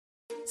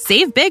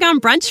Save big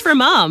on brunch for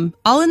mom,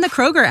 all in the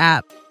Kroger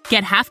app.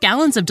 Get half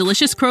gallons of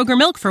delicious Kroger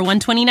milk for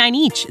 $1.29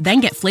 each.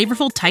 Then get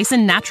flavorful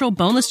Tyson natural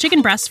boneless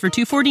chicken breasts for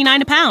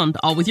 $2.49 a pound,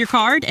 all with your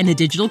card and a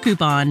digital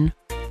coupon.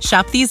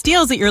 Shop these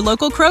deals at your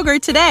local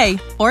Kroger today,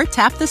 or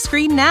tap the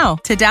screen now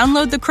to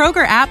download the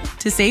Kroger app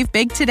to save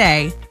big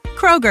today.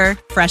 Kroger,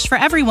 fresh for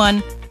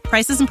everyone.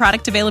 Prices and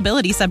product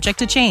availability subject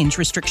to change.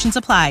 Restrictions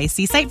apply.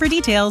 See site for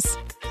details.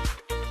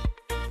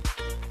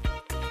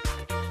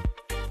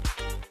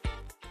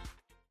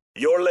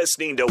 You're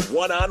listening to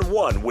One on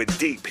One with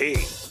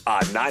DP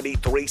on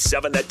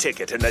 93.7 The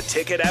Ticket and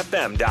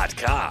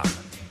theticketfm.com.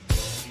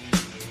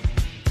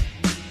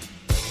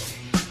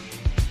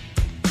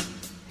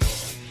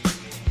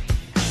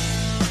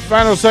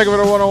 Final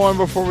segment of 101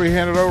 before we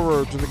hand it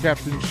over to the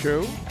Captain's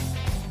Show.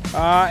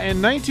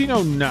 In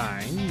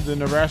 1909, the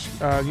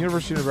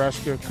University of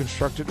Nebraska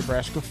constructed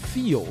Nebraska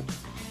Field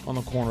on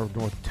the corner of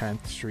North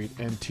 10th Street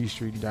and T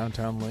Street in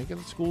downtown Lincoln,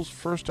 the school's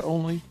first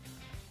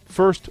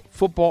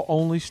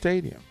football-only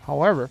stadium.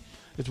 However,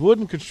 its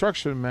wooden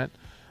construction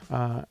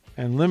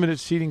and limited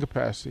seating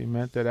capacity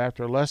meant that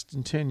after less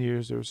than 10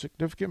 years, there was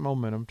significant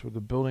momentum toward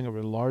the building of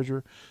a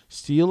larger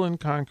steel and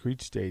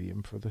concrete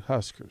stadium for the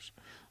Huskers.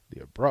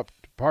 The abrupt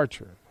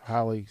departure of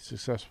highly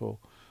successful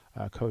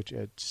coach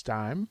Ed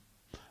Stein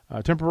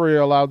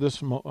temporarily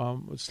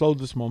slowed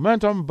this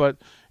momentum, but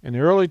in the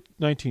early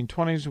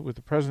 1920s, with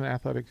the present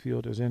athletic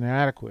field as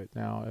inadequate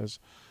now as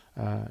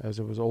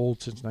it was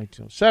old since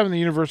 1907, the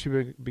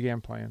university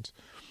began plans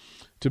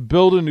to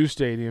build a new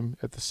stadium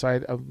at the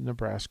site of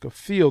Nebraska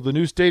Field. The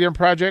new stadium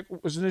project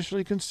was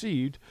initially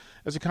conceived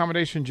as a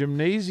combination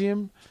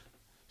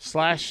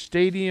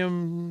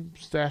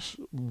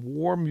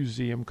gymnasium/stadium/war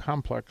museum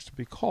complex to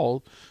be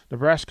called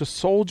Nebraska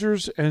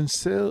Soldiers and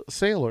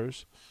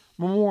Sailors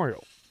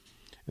Memorial.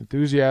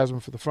 Enthusiasm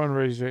for the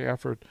fundraising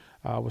effort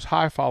was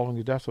high following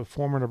the death of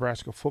former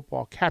Nebraska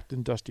football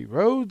captain Dusty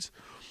Rhodes,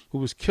 who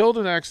was killed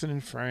in an accident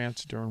in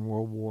France during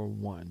World War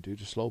I. Due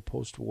to slow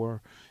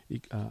post-war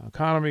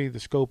economy, the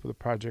scope of the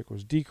project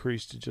was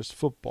decreased to just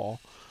football,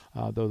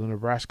 though the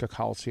Nebraska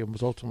Coliseum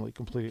was ultimately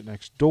completed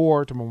next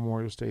door to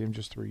Memorial Stadium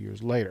just 3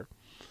 years later.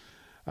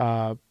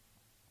 When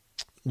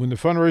the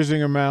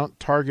fundraising amount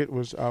target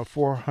was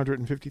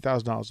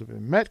 $450,000 had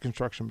been met,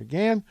 construction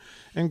began,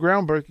 and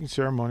groundbreaking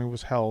ceremony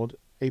was held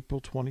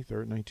April 23,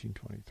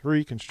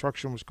 1923.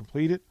 Construction was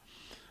completed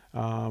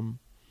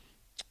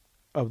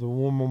of the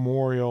War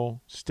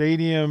Memorial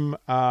Stadium.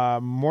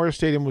 Memorial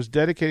Stadium was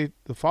dedicated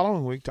the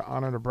following week to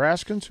honor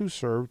Nebraskans who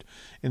served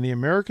in the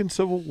American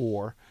Civil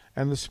War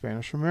and the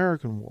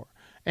Spanish-American War,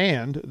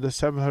 and the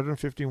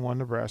 751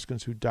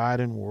 Nebraskans who died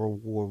in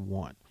World War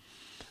I.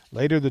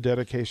 Later, the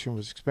dedication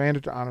was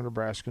expanded to honor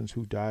Nebraskans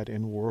who died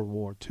in World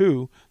War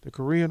II, the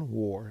Korean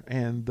War,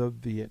 and the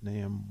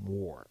Vietnam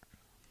War.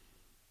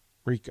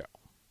 Rico,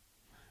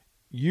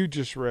 you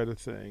just read a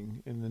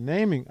thing in the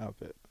naming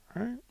of it,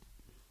 right?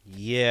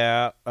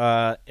 Yeah,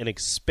 an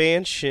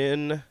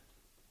expansion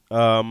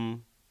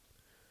was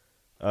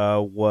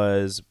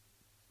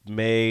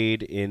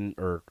made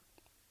or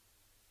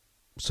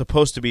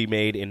supposed to be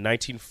made in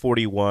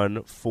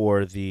 1941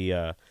 for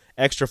the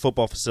extra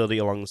football facility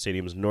along the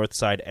stadium's north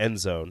side end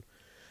zone.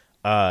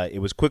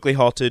 It was quickly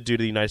halted due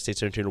to the United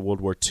States entering World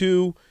War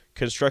II.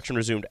 Construction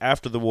resumed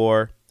after the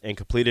war and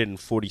completed in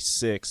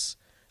 1946,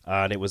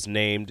 and it was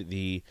named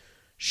the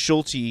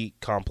Schulte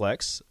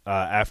Complex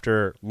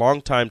after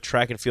longtime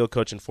track and field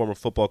coach and former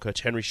football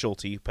coach Henry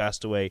Schulte, who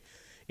passed away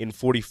in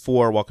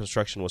 1944 while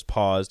construction was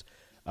paused.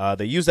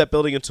 They used that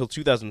building until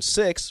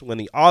 2006 when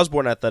the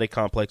Osborne Athletic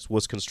Complex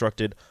was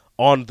constructed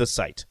on the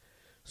site.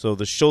 So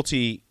the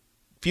Schulte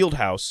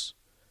Fieldhouse,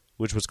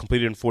 which was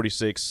completed in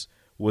 1946,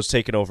 was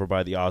taken over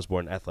by the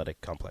Osborne Athletic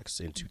Complex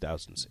in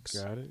 2006.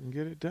 Got it and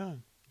get it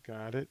done.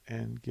 Got it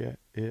and get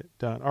it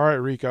done. All right,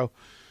 Rico.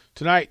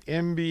 Tonight,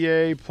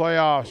 NBA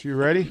playoffs. You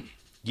ready?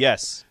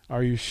 Yes.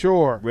 Are you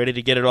sure? Ready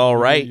to get it all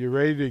right. You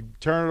ready to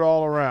turn it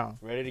all around?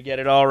 Ready to get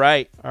it all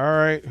right. All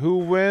right. Who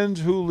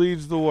wins? Who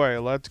leads the way?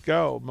 Let's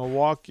go.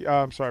 Milwaukee.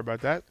 I'm sorry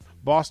about that.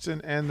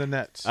 Boston and the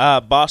Nets.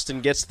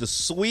 Boston gets the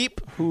sweep.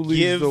 Who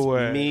leads the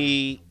way? Give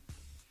me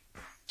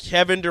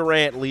Kevin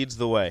Durant leads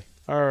the way.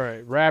 All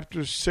right.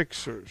 Raptors,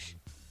 Sixers.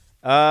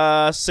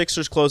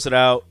 Sixers close it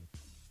out.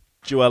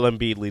 Joel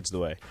Embiid leads the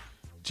way.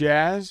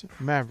 Jazz,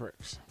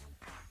 Mavericks.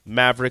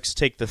 Mavericks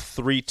take the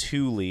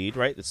 3-2 lead,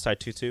 right? It's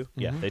tied 2-2?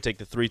 Mm-hmm. Yeah, they take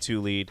the 3-2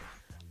 lead.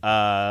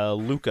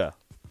 Luka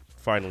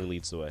finally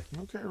leads the way.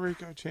 Okay,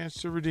 Rico, chance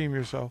to redeem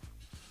yourself.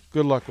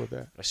 Good luck with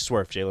that. I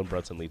swear if Jalen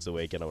Brunson leads the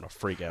way again, I'm going to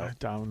freak out.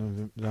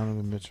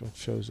 Donovan Mitchell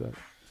shows that.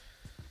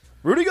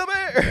 Rudy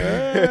Gobert!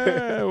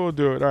 Yeah, we'll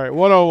do it. All right,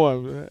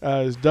 101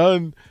 is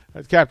done.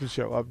 Captain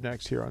Show up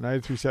next here on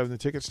 93.7 The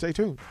Ticket. Stay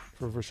tuned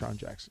for Vershawn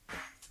Jackson.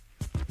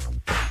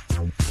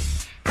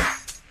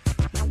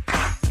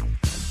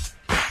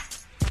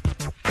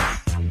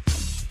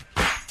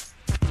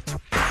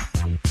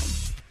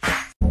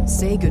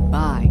 say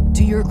goodbye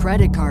to your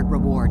credit card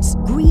rewards.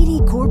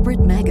 Greedy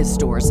corporate mega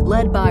stores,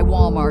 led by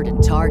Walmart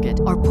and Target,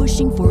 are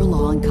pushing for a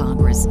law in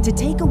Congress to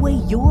take away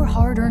your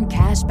hard-earned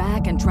cash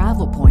back and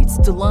travel points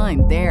to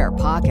line their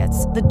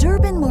pockets. The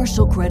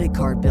Durbin-Marshall credit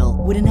card bill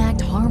would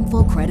enact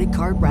harmful credit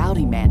card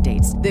routing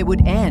mandates that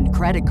would end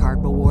credit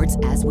card rewards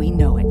as we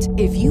know it.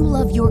 If you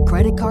love your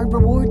credit card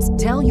rewards,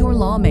 tell your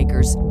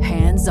lawmakers,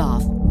 hands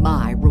off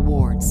my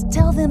rewards.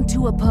 Tell them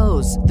to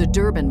oppose the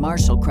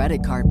Durbin-Marshall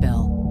credit card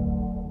bill.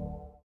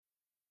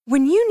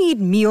 When you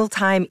need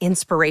mealtime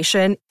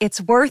inspiration,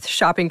 it's worth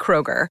shopping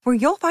Kroger, where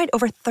you'll find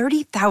over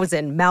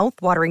 30,000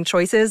 mouth-watering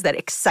choices that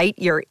excite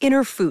your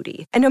inner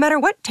foodie. And no matter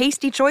what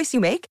tasty choice you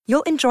make,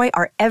 you'll enjoy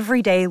our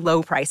everyday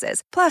low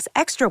prices, plus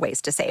extra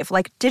ways to save,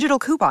 like digital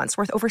coupons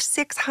worth over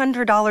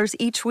 $600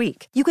 each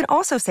week. You can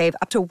also save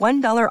up to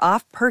 $1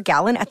 off per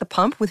gallon at the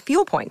pump with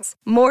fuel points.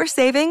 More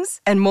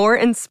savings and more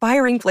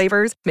inspiring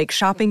flavors make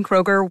shopping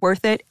Kroger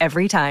worth it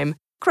every time.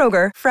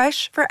 Kroger,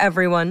 fresh for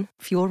everyone.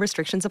 Fuel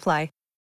restrictions apply.